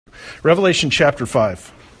Revelation chapter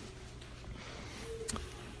 5.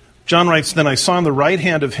 John writes, "Then I saw on the right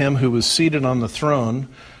hand of him who was seated on the throne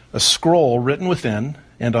a scroll written within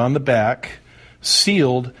and on the back,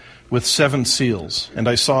 sealed with 7 seals. And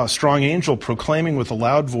I saw a strong angel proclaiming with a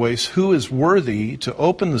loud voice, 'Who is worthy to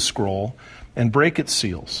open the scroll and break its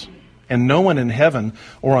seals?' And no one in heaven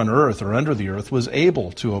or on earth or under the earth was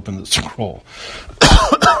able to open the scroll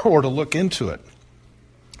or to look into it.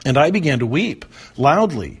 And I began to weep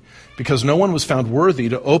loudly because no one was found worthy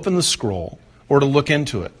to open the scroll or to look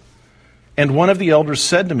into it. And one of the elders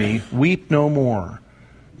said to me, 'Weep no more.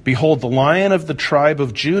 Behold, the Lion of the tribe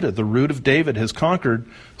of Judah, the root of David, has conquered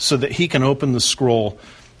so that he can open the scroll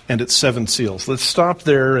and its 7 seals.'" Let's stop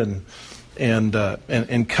there and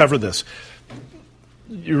cover this.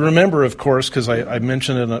 You remember, of course, because I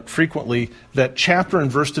mention it frequently, that chapter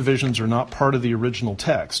and verse divisions are not part of the original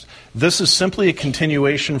text. This is simply a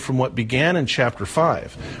continuation from what began in chapter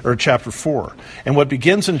 5, or chapter 4. And what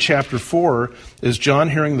begins in chapter 4 is John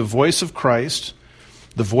hearing the voice of Christ,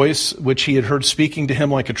 the voice which he had heard speaking to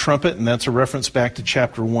him like a trumpet, and that's a reference back to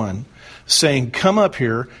chapter 1, saying, "Come up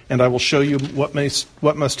here, and I will show you what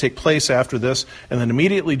must take place after this." And then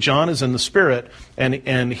immediately John is in the Spirit,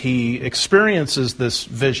 and he experiences this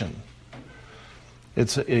vision.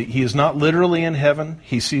 He is not literally in heaven.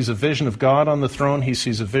 He sees a vision of God on the throne. He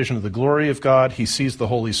sees a vision of the glory of God. He sees the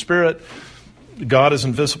Holy Spirit. God is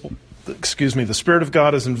invisible. The Spirit of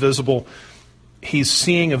God is invisible. He's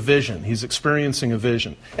seeing a vision. He's experiencing a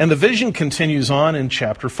vision. And the vision continues on in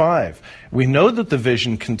chapter 5. We know that the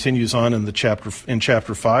vision continues on in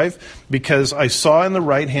chapter 5 because I saw in the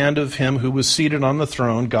right hand of him who was seated on the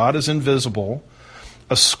throne, God is invisible,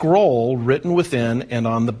 a scroll written within and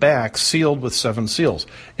on the back, sealed with 7 seals.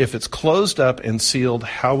 If it's closed up and sealed,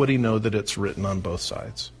 how would he know that it's written on both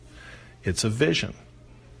sides? It's a vision.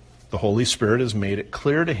 The Holy Spirit has made it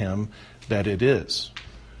clear to him that it is.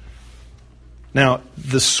 Now,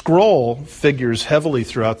 the scroll figures heavily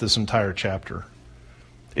throughout this entire chapter.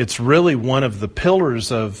 It's really one of the pillars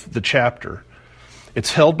of the chapter.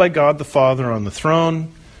 It's held by God the Father on the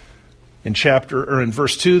throne. In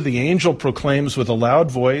verse 2, the angel proclaims with a loud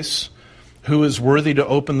voice, "Who is worthy to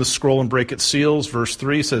open the scroll and break its seals?" Verse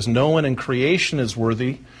 3 says, "No one in creation is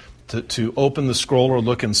worthy to open the scroll or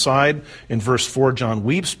look inside." In verse 4, John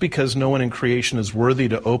weeps because no one in creation is worthy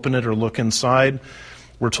to open it or look inside.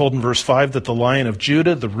 We're told in verse 5 that the Lion of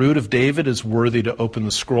Judah, the root of David, is worthy to open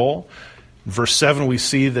the scroll. In verse 7, we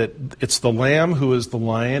see that it's the Lamb who is the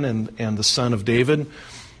Lion and the Son of David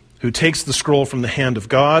who takes the scroll from the hand of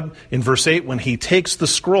God. In verse 8, when he takes the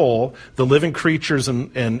scroll, the living creatures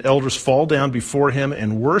and elders fall down before him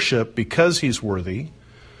and worship because he's worthy.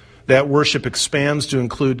 That worship expands to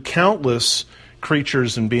include countless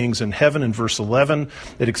creatures and beings in heaven. In verse 11,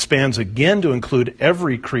 it expands again to include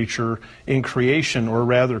every creature in creation, or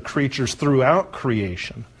rather creatures throughout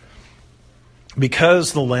creation,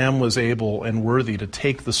 because the Lamb was able and worthy to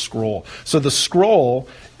take the scroll. So the scroll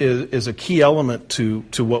is a key element to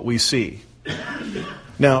what we see.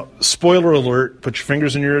 Now, spoiler alert, put your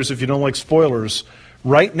fingers in your ears if you don't like spoilers.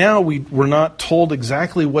 Right now, we're not told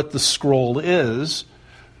exactly what the scroll is,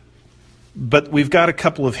 but we've got a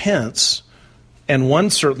couple of hints. And one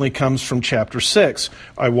certainly comes from chapter 6.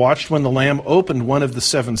 I watched when the Lamb opened one of the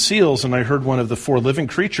 7 seals, and I heard one of the 4 living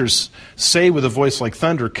creatures say with a voice like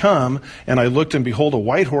thunder, "Come." And I looked, and behold, a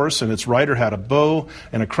white horse, and its rider had a bow,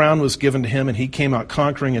 and a crown was given to him, and he came out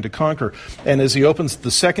conquering and to conquer. And as he opens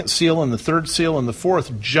the 2nd seal and the 3rd seal and the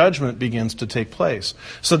 4th, judgment begins to take place.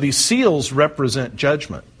 So these seals represent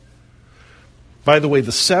judgment. By the way,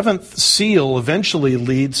 the 7th seal eventually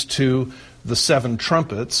leads to the 7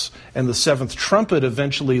 trumpets, and the 7th trumpet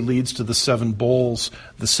eventually leads to the 7 bowls,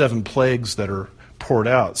 the 7 plagues that are poured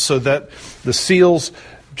out. So that the seals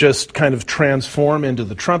just kind of transform into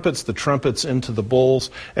the trumpets into the bowls,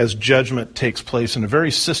 as judgment takes place in a very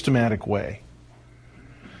systematic way.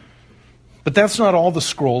 But that's not all the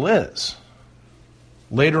scroll is.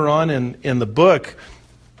 Later on in the book,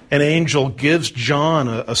 an angel gives John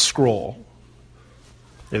a scroll.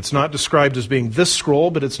 It's not described as being this scroll,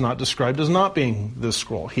 but it's not described as not being this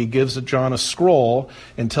scroll. He gives John a scroll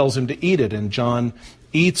and tells him to eat it, and John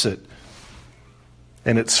eats it.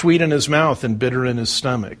 And it's sweet in his mouth and bitter in his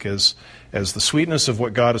stomach, as the sweetness of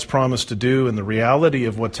what God has promised to do and the reality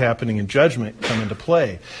of what's happening in judgment come into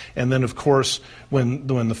play. And then, of course, when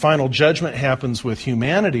the final judgment happens with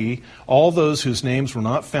humanity, all those whose names were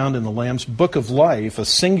not found in the Lamb's book of life, a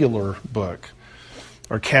singular book,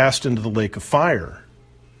 are cast into the lake of fire.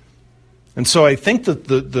 And so I think that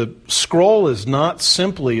the scroll is not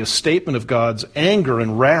simply a statement of God's anger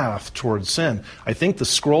and wrath towards sin. I think the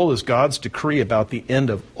scroll is God's decree about the end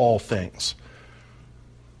of all things.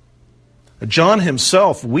 John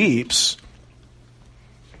himself weeps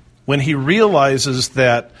when he realizes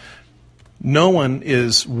that no one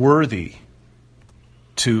is worthy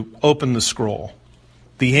to open the scroll.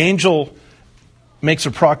 The angel makes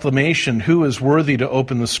a proclamation, who is worthy to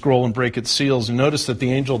open the scroll and break its seals. And notice that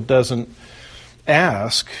the angel doesn't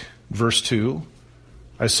ask, verse 2,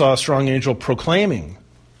 I saw a strong angel proclaiming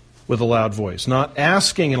with a loud voice, not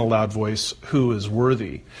asking in a loud voice, who is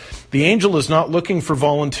worthy. The angel is not looking for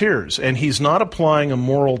volunteers, and he's not applying a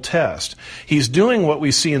moral test. He's doing what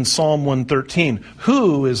we see in Psalm 113,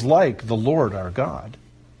 who is like the Lord our God?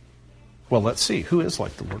 Well, let's see, who is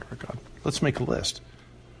like the Lord our God? Let's make a list.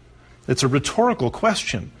 It's a rhetorical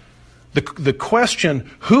question. The question,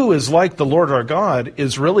 who is like the Lord our God,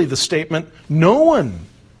 is really the statement, no one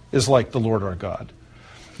is like the Lord our God.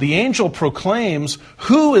 The angel proclaims,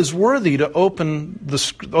 who is worthy to open the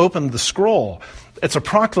scroll? It's a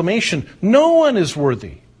proclamation, no one is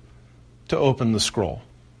worthy to open the scroll.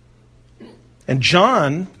 And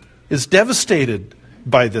John is devastated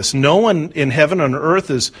by this. No one in heaven on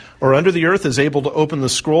earth or under the earth is able to open the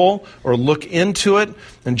scroll or look into it.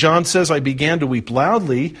 And John says, I began to weep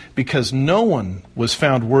loudly because no one was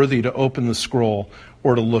found worthy to open the scroll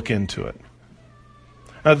or to look into it.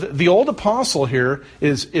 Now, the old apostle here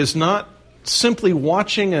is not simply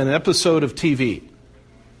watching an episode of TV.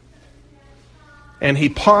 And he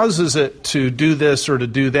pauses it to do this or to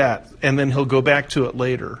do that, and then he'll go back to it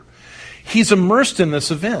later. He's immersed in this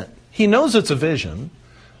event. He knows it's a vision.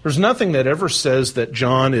 There's nothing that ever says that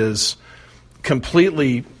John is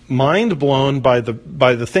completely mind blown by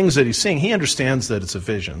the things that he's seeing. He understands that it's a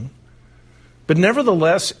vision. But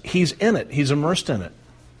nevertheless, he's in it. He's immersed in it.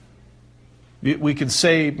 We could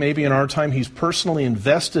say maybe in our time he's personally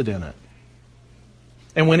invested in it.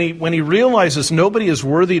 And when he realizes nobody is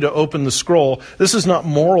worthy to open the scroll, this is not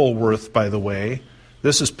moral worth, by the way.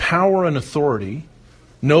 This is power and authority.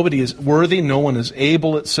 Nobody is worthy, no one is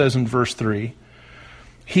able, it says in verse 3.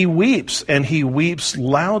 He weeps, and he weeps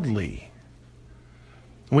loudly.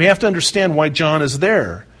 We have to understand why John is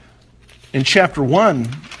there. In chapter 1,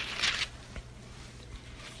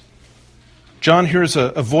 John hears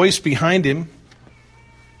a voice behind him.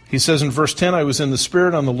 He says in verse 10, I was in the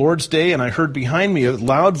Spirit on the Lord's day, and I heard behind me a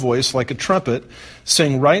loud voice like a trumpet,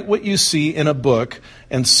 saying, write what you see in a book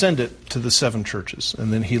and send it to the 7 churches.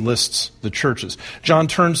 And then he lists the churches. John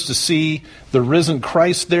turns to see the risen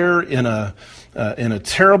Christ there in a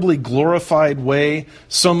terribly glorified way,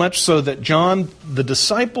 so much so that John, the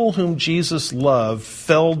disciple whom Jesus loved,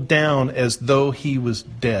 fell down as though he was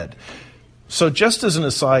dead. So just as an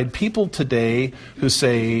aside, people today who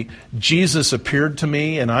say, Jesus appeared to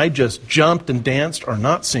me and I just jumped and danced are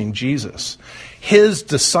not seeing Jesus. His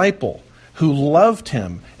disciple who loved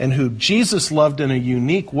him and who Jesus loved in a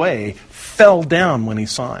unique way fell down when he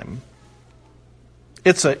saw him.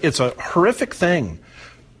 It's a horrific thing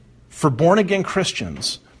for born-again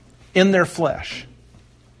Christians in their flesh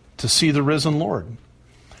to see the risen Lord.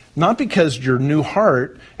 Not because your new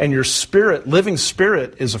heart and your spirit, living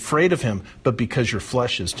spirit, is afraid of him, but because your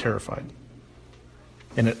flesh is terrified.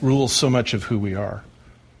 And it rules so much of who we are.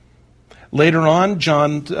 Later on,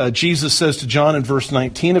 Jesus says to John in verse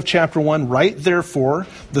 19 of chapter 1, write therefore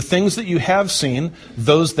the things that you have seen,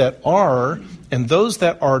 those that are, and those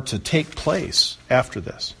that are to take place after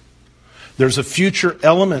this. There's a future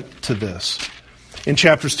element to this. In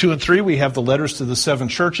chapters 2 and 3, we have the letters to the 7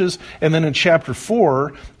 churches. And then in chapter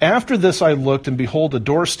 4, after this I looked, and behold, a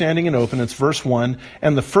door standing and open. It's verse 1.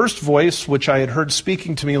 And the first voice, which I had heard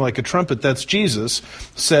speaking to me like a trumpet, that's Jesus,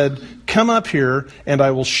 said, come up here, and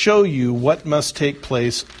I will show you what must take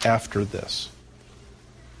place after this.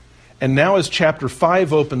 And now as chapter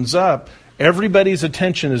 5 opens up, everybody's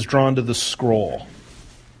attention is drawn to the scroll.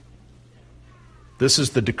 This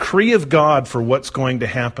is the decree of God for what's going to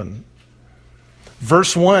happen.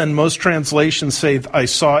 Verse 1, most translations say, I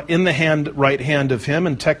saw in the right hand of him,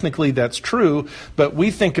 and technically that's true, but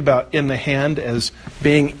we think about in the hand as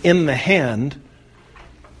being in the hand.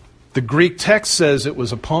 The Greek text says it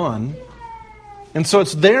was upon. And so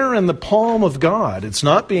it's there in the palm of God. It's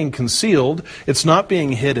not being concealed. It's not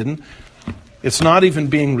being hidden. It's not even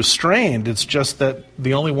being restrained. It's just that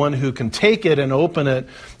the only one who can take it and open it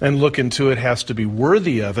and look into it has to be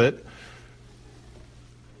worthy of it.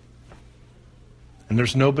 And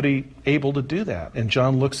there's nobody able to do that. And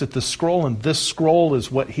John looks at the scroll, and this scroll is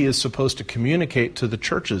what he is supposed to communicate to the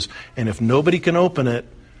churches. And if nobody can open it,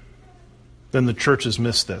 then the churches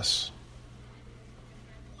miss this.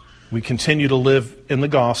 We continue to live in the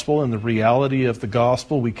gospel, in the reality of the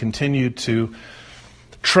gospel. We continue to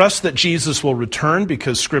trust that Jesus will return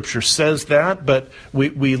because Scripture says that, but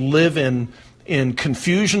we live in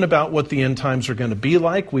confusion about what the end times are going to be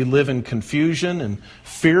like. We live in confusion and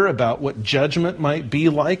fear about what judgment might be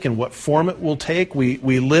like and what form it will take. We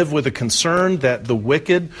live with a concern that the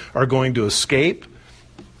wicked are going to escape.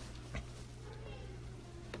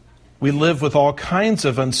 We live with all kinds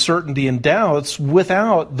of uncertainty and doubts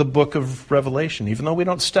without the book of Revelation, even though we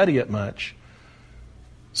don't study it much.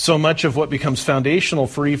 So much of what becomes foundational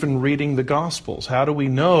for even reading the Gospels. How do we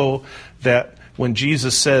know that when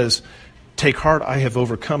Jesus says, "Take heart, I have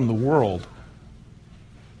overcome the world"?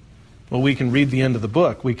 Well, we can read the end of the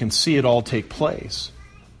book. We can see it all take place.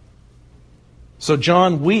 So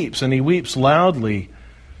John weeps, and he weeps loudly.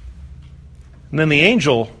 And then the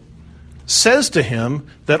angel says to him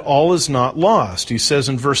that all is not lost. He says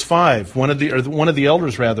in verse 5, one of the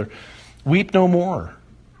elders, "Weep no more.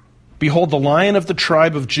 Behold, the Lion of the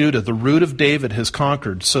tribe of Judah, the Root of David, has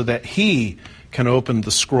conquered, so that he can open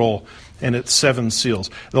the scroll and its 7 seals."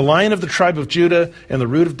 The Lion of the tribe of Judah and the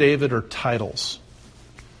Root of David are titles.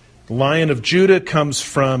 The Lion of Judah comes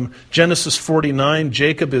from Genesis 49.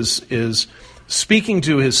 Jacob is speaking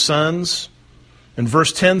to his sons. And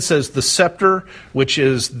verse 10 says, "The scepter," which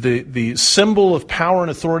is the symbol of power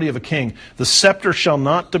and authority of a king, "the scepter shall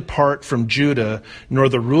not depart from Judah, nor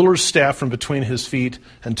the ruler's staff from between his feet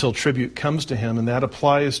until tribute comes to him." And that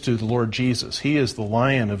applies to the Lord Jesus. He is the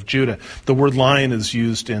Lion of Judah. The word lion is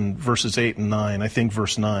used in verses 8 and 9, I think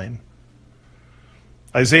verse 9.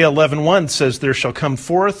 Isaiah 11:1 says, there shall come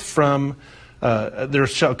forth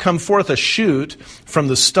a shoot from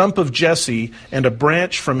the stump of Jesse, and a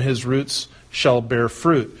branch from his roots shall bear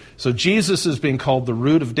fruit. So Jesus is being called the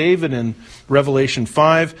Root of David in Revelation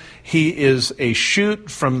 5. He is a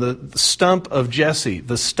shoot from the stump of Jesse.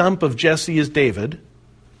 The stump of Jesse is David.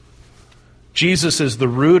 Jesus is the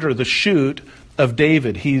root or the shoot of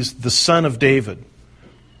David. He's the son of David.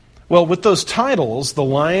 Well, with those titles, the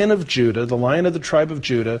Lion of Judah, the Lion of the tribe of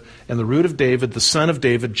Judah, and the Root of David, the son of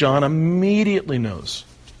David, John immediately knows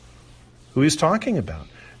who he's talking about.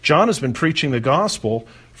 John has been preaching the gospel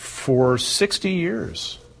for 60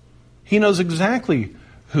 years. He knows exactly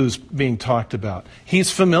who's being talked about. He's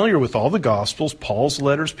familiar with all the Gospels, Paul's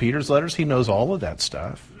letters, Peter's letters. He knows all of that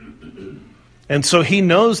stuff. And so he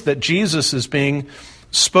knows that Jesus is being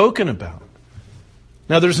spoken about.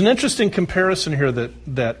 Now, there's an interesting comparison here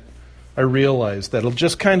that I realize that'll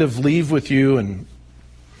just kind of leave with you and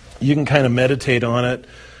you can kind of meditate on it.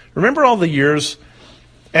 Remember all the years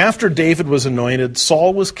after David was anointed,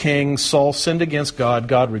 Saul was king, Saul sinned against God,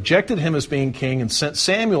 God rejected him as being king and sent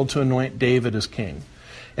Samuel to anoint David as king.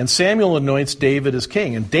 And Samuel anoints David as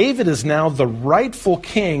king. And David is now the rightful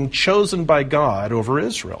king chosen by God over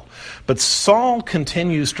Israel. But Saul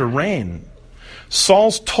continues to reign.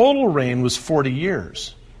 Saul's total reign was 40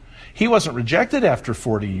 years. He wasn't rejected after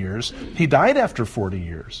 40 years. He died after 40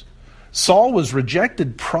 years. Saul was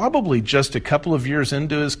rejected probably just a couple of years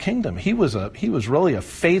into his kingdom. He was really a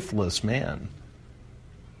faithless man.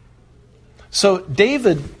 So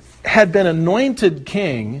David had been anointed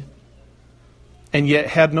king and yet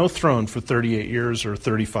had no throne for 38 years or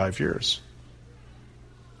 35 years.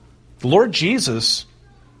 The Lord Jesus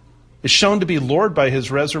is shown to be Lord by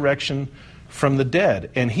his resurrection from the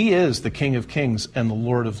dead, and he is the King of Kings and the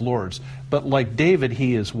Lord of Lords. But like David,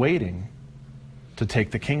 he is waiting to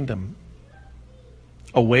take the kingdom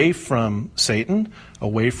away from Satan,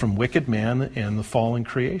 away from wicked man and the fallen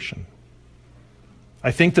creation.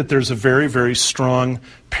 I think that there's a very, very strong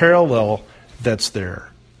parallel that's there.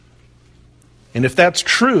 And if that's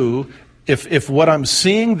true, if what I'm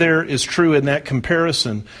seeing there is true in that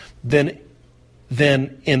comparison, then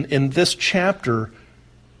in this chapter,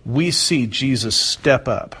 we see Jesus step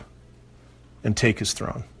up and take his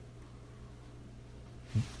throne.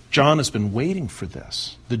 John has been waiting for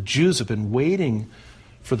this. The Jews have been waiting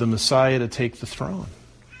for the Messiah to take the throne.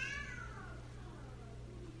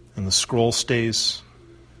 And the scroll stays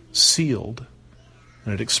sealed,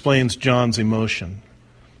 and it explains John's emotion.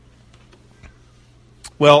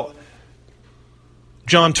 Well,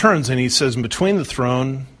 John turns and he says, between the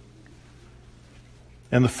throne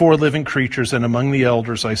and the 4 living creatures and among the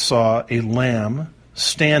elders I saw a lamb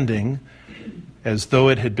standing as though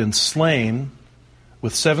it had been slain,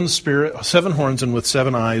 with 7 horns and with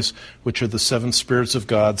 7 eyes, which are the 7 spirits of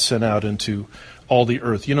God sent out into all the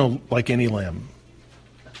earth. You know, like any lamb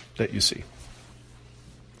that you see.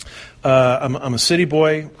 I'm a city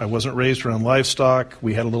boy. I wasn't raised around livestock.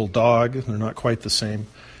 We had a little dog. They're not quite the same.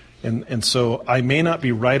 And so I may not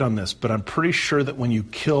be right on this, but I'm pretty sure that when you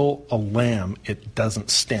kill a lamb, it doesn't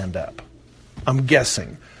stand up. I'm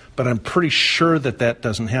guessing, but I'm pretty sure that that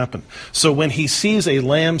doesn't happen. So when he sees a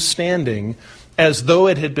lamb standing as though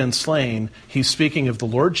it had been slain, he's speaking of the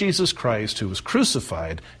Lord Jesus Christ who was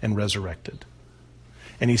crucified and resurrected.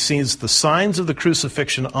 And he sees the signs of the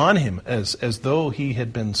crucifixion on him as though he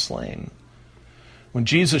had been slain. When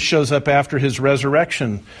Jesus shows up after his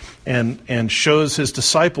resurrection and shows his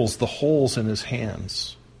disciples the holes in his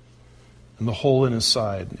hands and the hole in his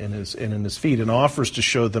side and in his feet and offers to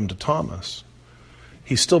show them to Thomas,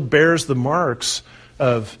 he still bears the marks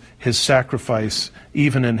of his sacrifice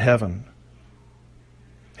even in heaven.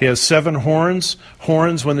 He has 7 horns.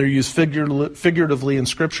 Horns, when they're used figuratively in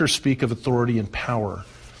Scripture, speak of authority and power.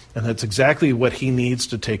 And that's exactly what he needs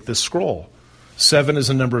to take this scroll. 7 is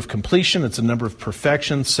a number of completion. It's a number of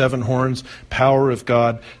perfection. 7 horns, power of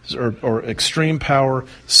God, or extreme power.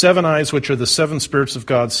 7 eyes, which are the 7 spirits of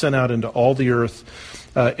God sent out into all the earth.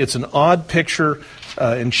 It's an odd picture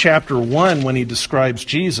in chapter 1 when he describes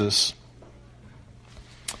Jesus.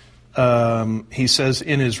 He says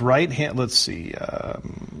in his right hand, let's see.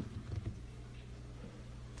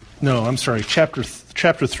 Chapter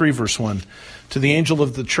 3, verse 1. To the angel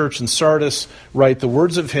of the church in Sardis, write the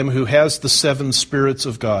words of him who has the 7 spirits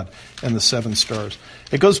of God and the 7 stars.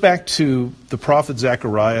 It goes back to the prophet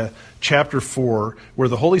Zechariah, chapter 4, where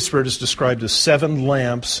the Holy Spirit is described as 7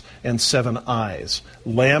 lamps and 7 eyes.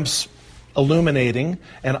 Lamps illuminating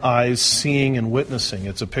and eyes seeing and witnessing.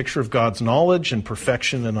 It's a picture of God's knowledge and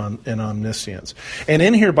perfection and omniscience. And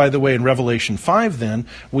in here, by the way, in Revelation 5 then,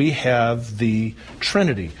 we have the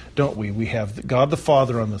Trinity, don't we? We have God the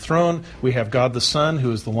Father on the throne, we have God the Son,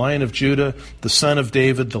 who is the Lion of Judah, the Son of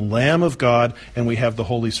David, the Lamb of God, and we have the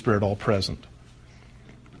Holy Spirit all present.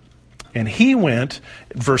 And he went,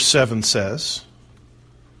 verse 7 says,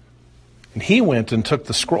 and he went and took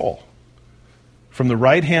the scroll from the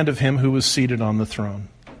right hand of him who was seated on the throne.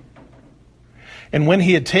 And when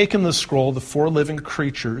he had taken the scroll, the 4 living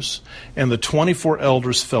creatures and the 24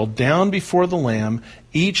 elders fell down before the Lamb,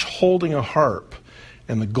 each holding a harp,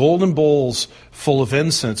 and the golden bowls full of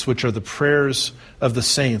incense, which are the prayers of the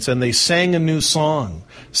saints. And they sang a new song,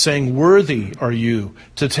 saying, "Worthy are you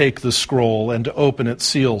to take the scroll and to open its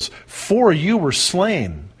seals, for you were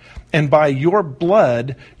slain. And by your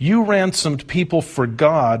blood you ransomed people for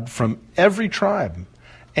God from every tribe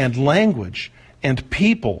and language and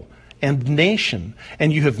people and nation.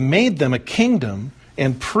 And you have made them a kingdom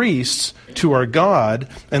and priests to our God,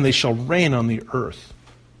 and they shall reign on the earth."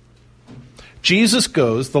 Jesus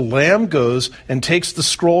goes, the Lamb goes, and takes the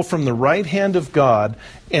scroll from the right hand of God,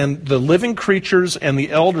 and the living creatures and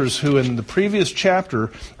the elders who in the previous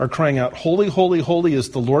chapter are crying out, "Holy, holy, holy is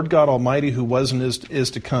the Lord God Almighty who was and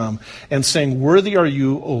is to come," and saying, "Worthy are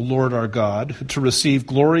you, O Lord our God, to receive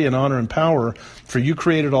glory and honor and power, for you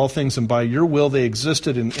created all things, and by your will they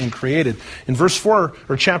existed and created." In verse 4,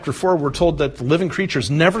 or chapter 4, we're told that the living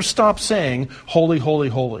creatures never stop saying, "Holy, holy,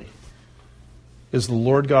 holy is the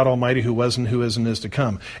Lord God Almighty who was and who is and is to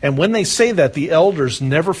come." And when they say that, the elders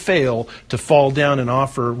never fail to fall down and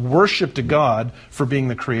offer worship to God for being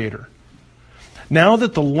the Creator. Now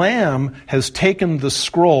that the Lamb has taken the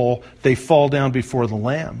scroll, they fall down before the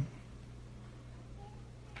Lamb.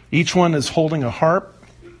 Each one is holding a harp.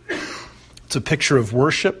 It's a picture of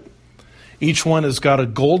worship. Each one has got a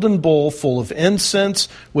golden bowl full of incense,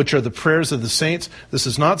 which are the prayers of the saints. This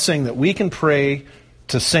is not saying that we can pray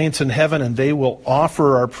to saints in heaven and they will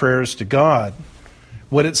offer our prayers to God.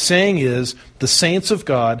 What it's saying is the saints of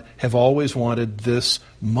God have always wanted this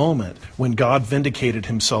moment when God vindicated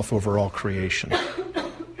himself over all creation.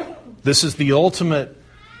 This is the ultimate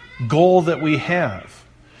goal that we have.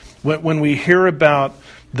 When we hear about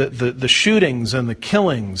the shootings and the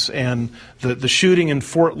killings and the shooting in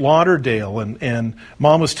Fort Lauderdale, and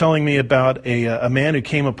Mom was telling me about a man who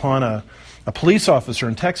came upon a police officer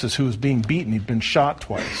in Texas who was being beaten. He'd been shot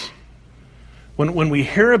twice. When we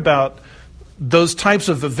hear about those types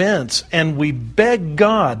of events and we beg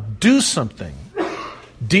God, do something.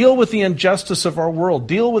 Deal with the injustice of our world.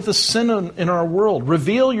 Deal with the sin in our world.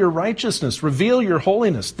 Reveal your righteousness. Reveal your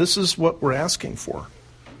holiness. This is what we're asking for.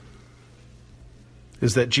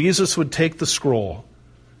 Is that Jesus would take the scroll,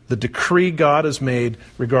 the decree God has made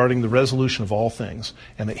regarding the resolution of all things,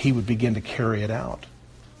 and that he would begin to carry it out.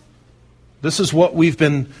 This is what we've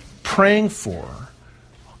been praying for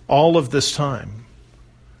all of this time.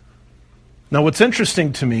 Now, what's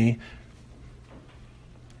interesting to me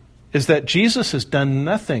is that Jesus has done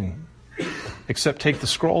nothing except take the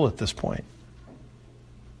scroll at this point.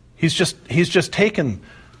 He's just taken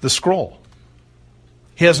the scroll.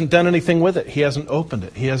 He hasn't done anything with it. He hasn't opened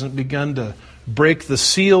it. He hasn't begun to break the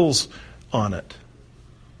seals on it.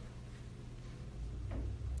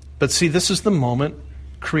 But see, this is the moment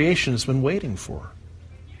creation has been waiting for.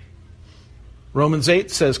 Romans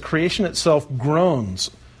 8 says creation itself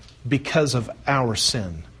groans because of our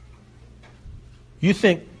sin. You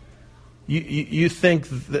think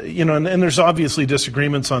that, and there's obviously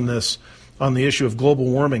disagreements on this, on the issue of global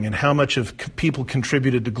warming and how much of people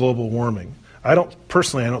contributed to global warming. I don't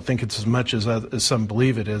think it's as much as some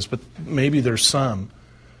believe it is, but maybe there's some.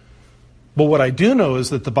 But what I do know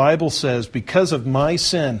is that the Bible says because of my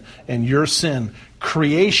sin and your sin,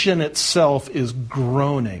 creation itself is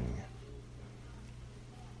groaning.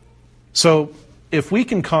 So if we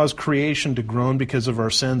can cause creation to groan because of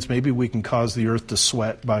our sins, maybe we can cause the earth to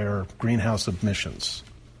sweat by our greenhouse emissions.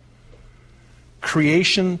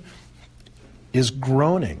 Creation is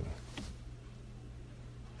groaning.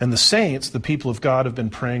 And the saints, the people of God, have been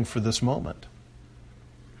praying for this moment.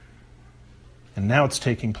 And now it's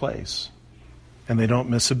taking place. And they don't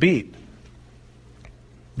miss a beat.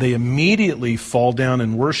 They immediately fall down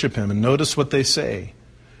and worship him. And notice what they say.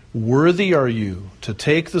 Worthy are you to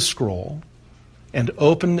take the scroll and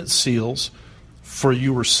open its seals, for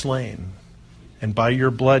you were slain. And by your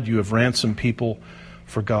blood you have ransomed people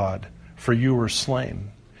for God, for you were slain.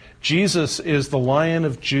 Jesus is the Lion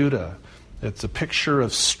of Judah. It's a picture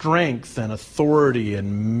of strength and authority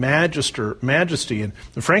and majesty and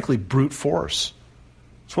frankly, brute force.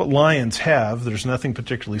 It's what lions have. There's nothing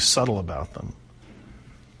particularly subtle about them.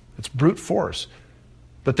 It's brute force.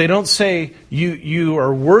 But they don't say you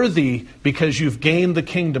are worthy because you've gained the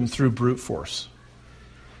kingdom through brute force.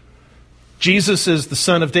 Jesus is the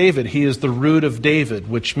son of David. He is the root of David,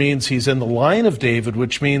 which means he's in the line of David,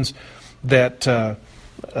 which means that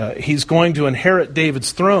he's going to inherit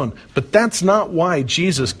David's throne. But that's not why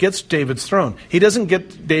Jesus gets David's throne. He doesn't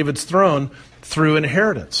get David's throne through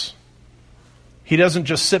inheritance. He doesn't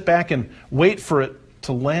just sit back and wait for it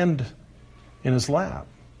to land in his lap.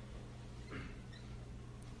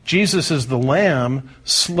 Jesus is the Lamb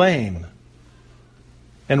slain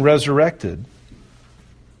and resurrected.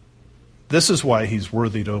 This is why he's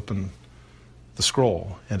worthy to open the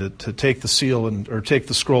scroll and to take the seal or take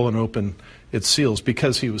the scroll and open its seals,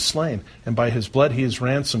 because he was slain, and by his blood he has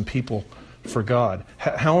ransomed people for God.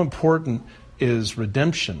 How important is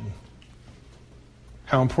redemption?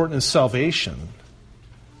 How important is salvation?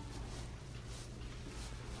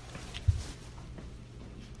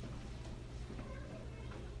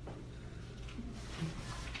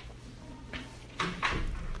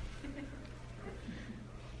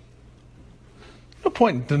 No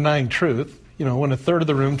point in denying truth. When a third of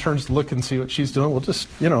the room turns to look and see what she's doing, we'll just,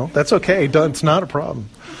 that's okay. It's not a problem.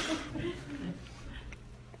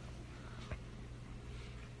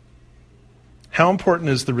 How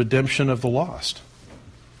important is the redemption of the lost?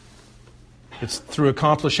 It's through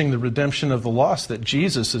accomplishing the redemption of the lost that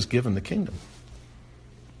Jesus is given the kingdom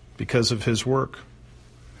because of his work.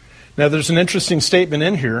 Now, there's an interesting statement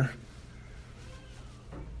in here,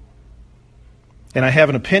 and I have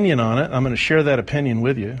an opinion on it. I'm going to share that opinion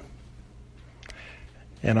with you.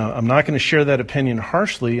 And I'm not going to share that opinion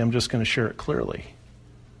harshly. I'm just going to share it clearly.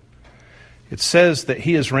 It says that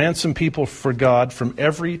he has ransomed people for God from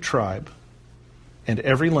every tribe and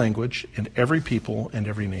every language and every people and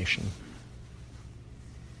every nation.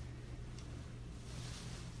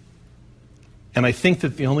 And I think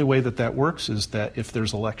that the only way that works is that if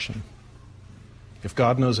there's election, if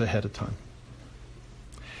God knows ahead of time.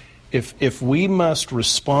 If we must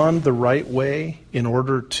respond the right way in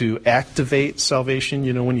order to activate salvation,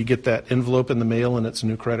 when you get that envelope in the mail and it's a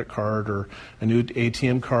new credit card or a new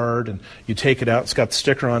ATM card and you take it out, it's got the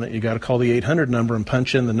sticker on it, you got to call the 800 number and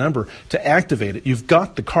punch in the number to activate it. You've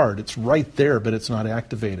got the card, it's right there, but it's not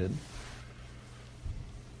activated.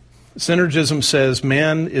 Synergism says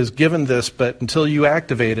man is given this, but until you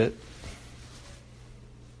activate it,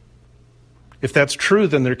 if that's true,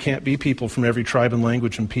 then there can't be people from every tribe and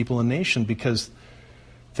language and people and nation, because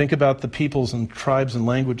think about the peoples and tribes and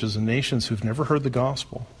languages and nations who've never heard the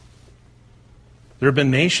gospel. There have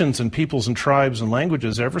been nations and peoples and tribes and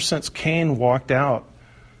languages ever since Cain walked out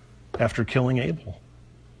after killing Abel.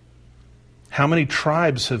 How many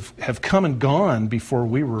tribes have come and gone before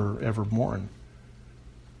we were ever born?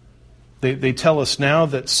 They tell us now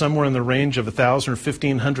that somewhere in the range of 1,000 or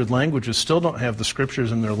 1,500 languages still don't have the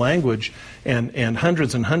scriptures in their language, and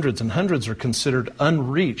hundreds and hundreds and hundreds are considered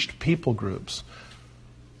unreached people groups.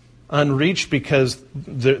 Unreached because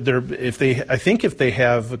if they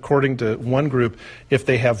have, according to one group, if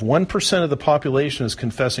they have 1% of the population is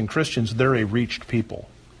confessing Christians, they're a reached people.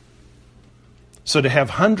 So to have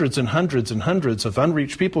hundreds and hundreds and hundreds of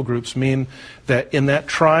unreached people groups mean that in that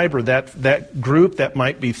tribe or that group that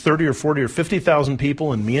might be 30 or 40 or 50,000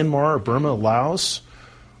 people in Myanmar or Burma, Laos,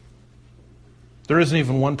 there isn't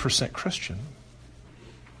even 1% Christian.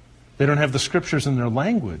 They don't have the scriptures in their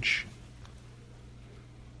language.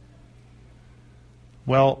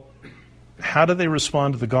 Well, how do they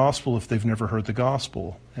respond to the gospel if they've never heard the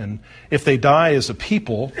gospel? And if they die as a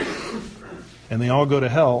people and they all go to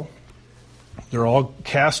hell, they're all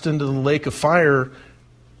cast into the lake of fire,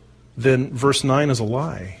 then verse 9 is a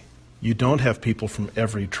lie. You don't have people from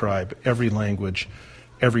every tribe, every language,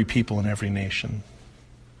 every people, and every nation.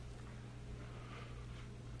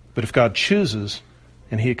 But if God chooses,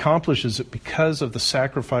 and He accomplishes it because of the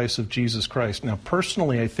sacrifice of Jesus Christ. Now,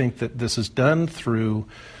 personally, I think that this is done through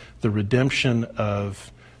the redemption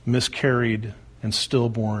of miscarried and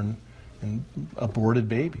stillborn and aborted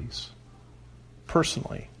babies.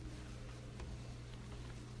 Personally.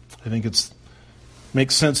 I think it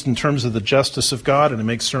makes sense in terms of the justice of God, and it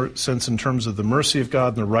makes sense in terms of the mercy of God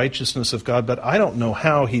and the righteousness of God, but I don't know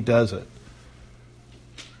how He does it.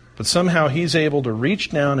 But somehow He's able to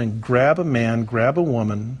reach down and grab a man, grab a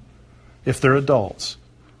woman, if they're adults,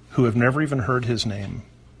 who have never even heard His name,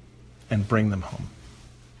 and bring them home.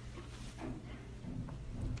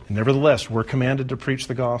 And nevertheless, we're commanded to preach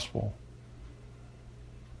the gospel.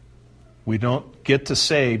 We don't get to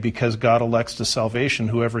say, because God elects to salvation,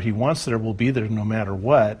 whoever He wants there will be there no matter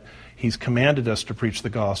what. He's commanded us to preach the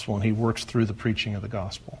gospel, and He works through the preaching of the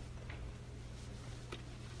gospel.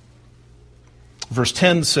 Verse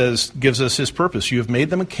 10 gives us His purpose. You have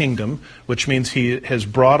made them a kingdom, which means He has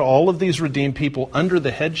brought all of these redeemed people under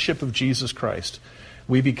the headship of Jesus Christ.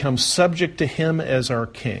 We become subject to Him as our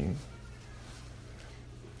King.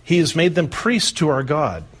 He has made them priests to our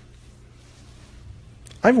God.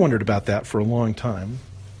 I've wondered about that for a long time.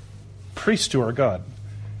 Priests to our God.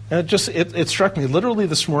 And it struck me literally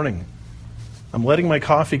this morning. I'm letting my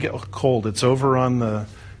coffee get cold. It's over on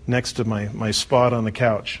next to my spot on the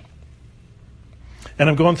couch. And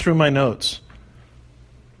I'm going through my notes.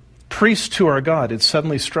 Priests to our God. It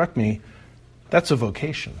suddenly struck me, that's a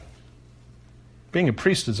vocation. Being a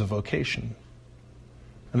priest is a vocation.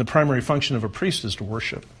 And the primary function of a priest is to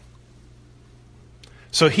worship.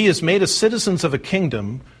 So He has made us citizens of a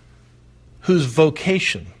kingdom whose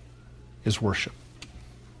vocation is worship.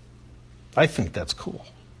 I think that's cool.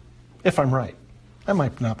 If I'm right. I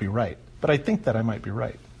might not be right, but I think that I might be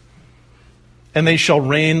right. And they shall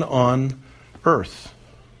reign on earth.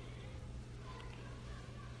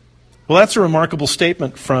 Well, that's a remarkable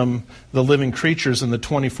statement from the living creatures and the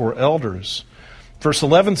 24 elders. Verse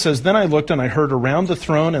 11 says, Then I looked and I heard around the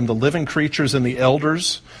throne and the living creatures and the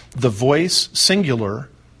elders the voice, singular,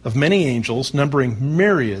 of many angels, numbering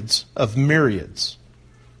myriads of myriads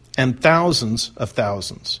and thousands of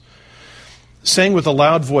thousands, saying with a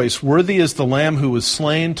loud voice, Worthy is the Lamb who was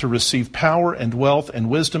slain to receive power and wealth and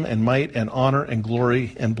wisdom and might and honor and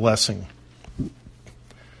glory and blessing.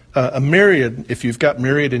 A myriad, if you've got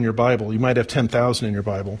myriad in your Bible, you might have 10,000 in your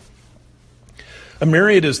Bible. A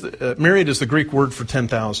myriad is the Greek word for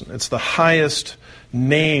 10,000. It's the highest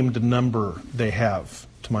named number they have,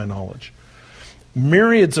 to my knowledge.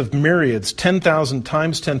 Myriads of myriads, 10,000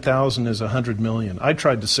 times 10,000 is 100 million. I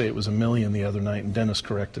tried to say it was a million the other night, and Dennis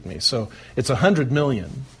corrected me. So it's 100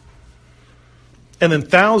 million. And then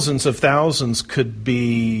thousands of thousands could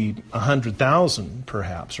be 100,000,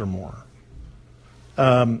 perhaps, or more.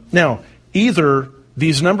 Now, either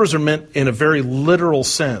these numbers are meant in a very literal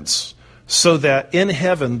sense, so that in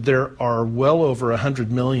heaven there are well over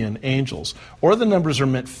 100 million angels. Or the numbers are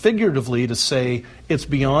meant figuratively to say it's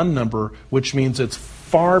beyond number, which means it's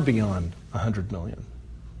far beyond 100 million.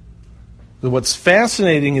 But what's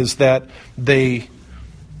fascinating is that they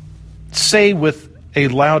say with a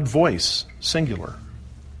loud voice, singular.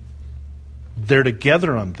 They're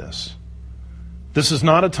together on this. This is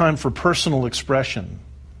not a time for personal expression.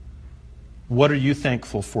 What are you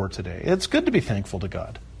thankful for today? It's good to be thankful to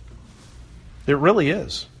God. It really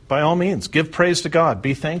is. By all means, give praise to God.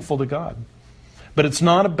 Be thankful to God. But it's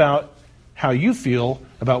not about how you feel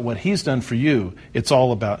about what He's done for you. It's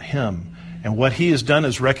all about Him. And what He has done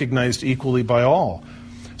is recognized equally by all.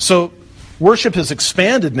 So worship has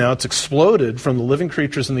expanded now. It's exploded from the living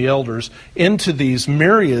creatures and the elders into these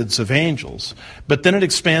myriads of angels. But then it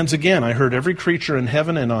expands again. I heard every creature in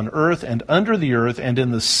heaven and on earth and under the earth and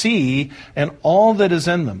in the sea and all that is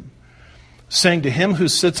in them, saying to Him who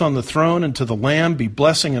sits on the throne and to the Lamb be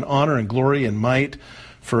blessing and honor and glory and might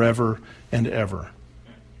forever and ever.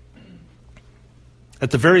 At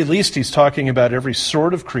the very least, He's talking about every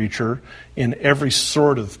sort of creature in every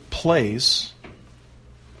sort of place.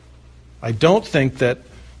 I don't think that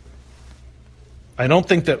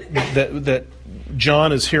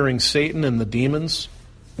John is hearing Satan and the demons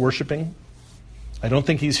worshiping. I don't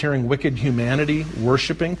think he's hearing wicked humanity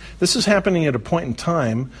worshiping. This is happening at a point in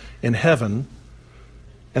time in heaven,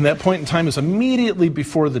 and that point in time is immediately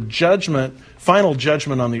before the judgment, final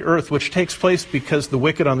judgment on the earth, which takes place because the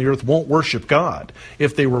wicked on the earth won't worship God.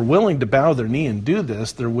 If they were willing to bow their knee and do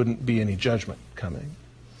this, there wouldn't be any judgment coming.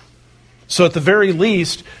 So at the very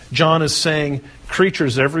least, John is saying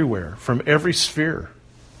creatures everywhere, from every sphere,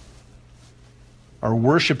 are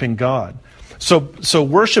worshiping God. So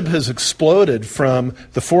worship has exploded from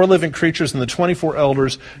the 4 living creatures and the 24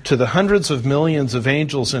 elders to the hundreds of millions of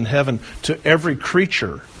angels in heaven, to every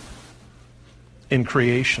creature in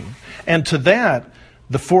creation. And to that,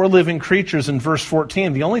 the 4 living creatures in verse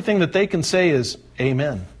 14, the only thing that they can say is,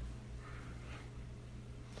 Amen.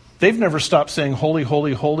 They've never stopped saying, Holy,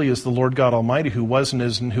 holy, holy is the Lord God Almighty, who was and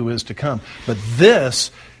is and who is to come. But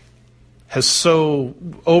this has so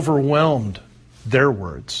overwhelmed their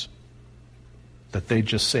words that they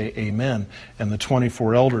just say Amen, and the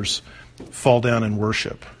 24 elders fall down in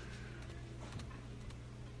worship.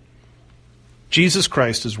 Jesus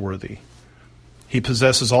Christ is worthy. He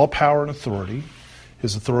possesses all power and authority.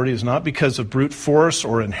 His authority is not because of brute force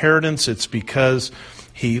or inheritance. It's because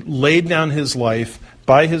he laid down his life,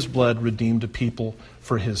 by his blood redeemed a people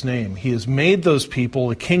for his name. He has made those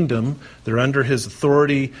people a kingdom. They're under his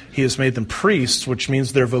authority. He has made them priests, which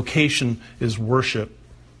means their vocation is worship.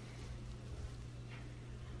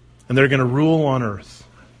 And they're going to rule on earth.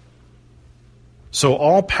 So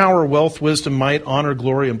all power, wealth, wisdom, might, honor,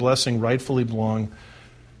 glory, and blessing rightfully belong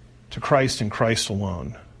to Christ and Christ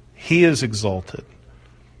alone. He is exalted.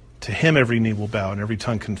 To him every knee will bow and every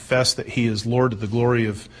tongue confess that he is Lord, to the glory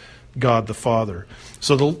of God the Father.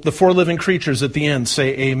 So the 4 living creatures at the end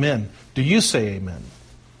say Amen. Do you say Amen?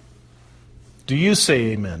 Do you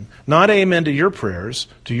say Amen? Not amen to your prayers,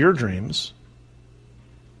 to your dreams,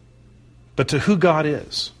 but to who God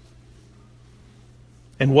is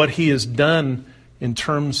and what he has done in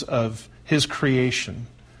terms of his creation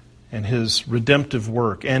and his redemptive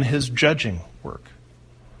work and his judging work.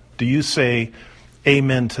 Do you say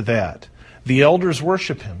amen to that? The elders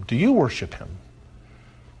worship him. Do you worship him?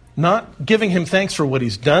 Not giving him thanks for what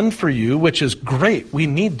he's done for you, which is great. We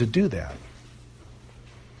need to do that.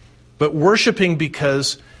 But worshiping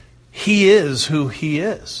because he is who he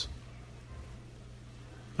is.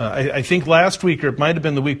 I think last week, or it might have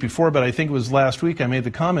been the week before, but I think it was last week, I made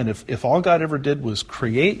the comment, if all God ever did was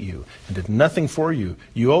create you and did nothing for you,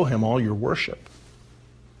 you owe him all your worship.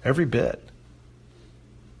 Every bit.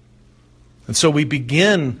 And so we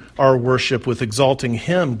begin our worship with exalting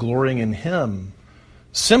him, glorying in him,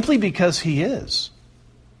 simply because he is.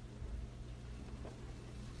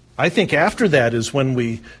 I think after that is when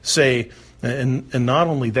we say, and not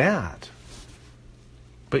only that,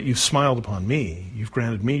 but you've smiled upon me. You've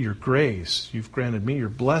granted me your grace. You've granted me your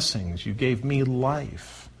blessings. You gave me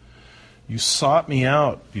life. You sought me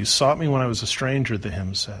out. You sought me when I was a stranger, the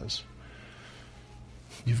hymn says.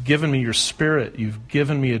 You've given me your spirit. You've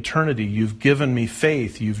given me eternity. You've given me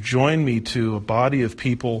faith. You've joined me to a body of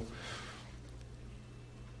people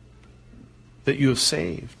that you have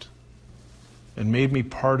saved and made me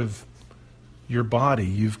part of your body.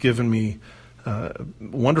 You've given me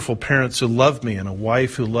wonderful parents who love me and a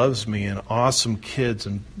wife who loves me and awesome kids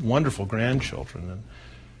and wonderful grandchildren.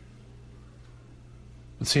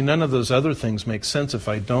 But see, none of those other things make sense if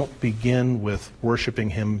I don't begin with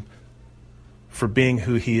worshiping him for being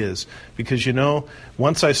who he is. Because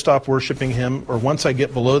once I stop worshiping him, or once I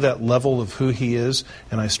get below that level of who he is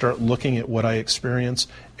and I start looking at what I experience,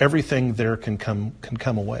 everything there can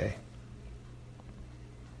come away.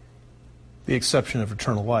 The exception of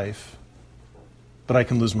eternal life. But I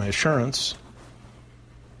can lose my assurance.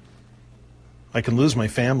 I can lose my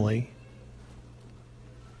family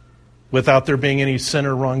without there being any sin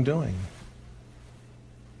or wrongdoing.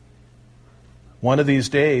 One of these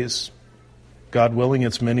days, God willing,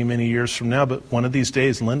 it's many, many years from now, but one of these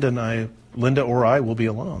days, Linda or I will be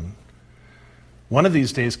alone. One of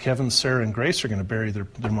these days, Kevin, Sarah, and Grace are going to bury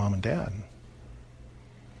their mom and dad.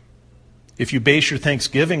 If you base your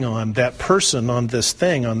thanksgiving on that person, on this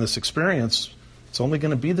thing, on this experience, it's only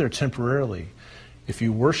going to be there temporarily. If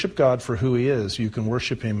you worship God for who he is, you can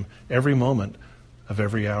worship him every moment of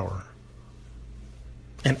every hour.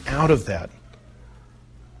 And out of that,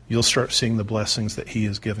 you'll start seeing the blessings that he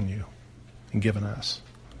has given you and given us.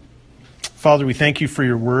 Father, we thank you for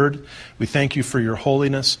your word. We thank you for your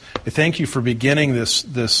holiness. We thank you for beginning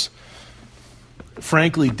this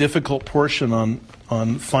frankly difficult portion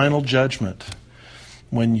on final judgment.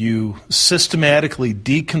 when you systematically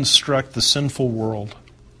deconstruct the sinful world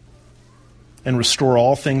and restore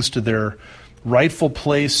all things to their rightful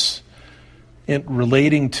place in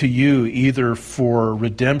relating to you, either for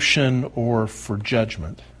redemption or for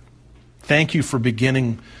judgment. Thank you for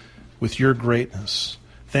beginning with your greatness.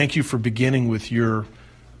 Thank you for beginning with your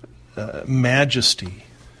majesty,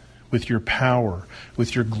 with your power,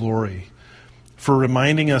 with your glory, for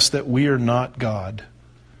reminding us that we are not God,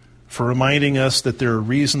 for reminding us that there are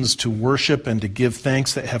reasons to worship and to give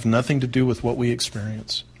thanks that have nothing to do with what we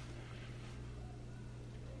experience.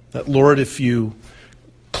 That, Lord, if you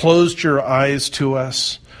closed your eyes to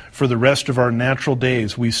us for the rest of our natural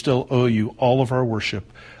days, we still owe you all of our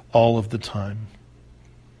worship, all of the time.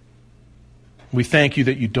 We thank you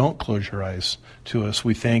that you don't close your eyes to us.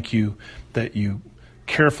 We thank you that you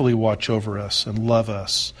carefully watch over us and love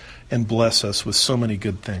us and bless us with so many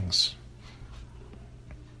good things.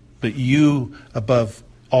 But you, above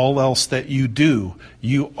all else that you do,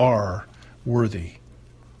 you are worthy.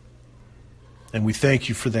 And we thank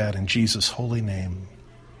you for that in Jesus' holy name.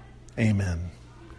 Amen.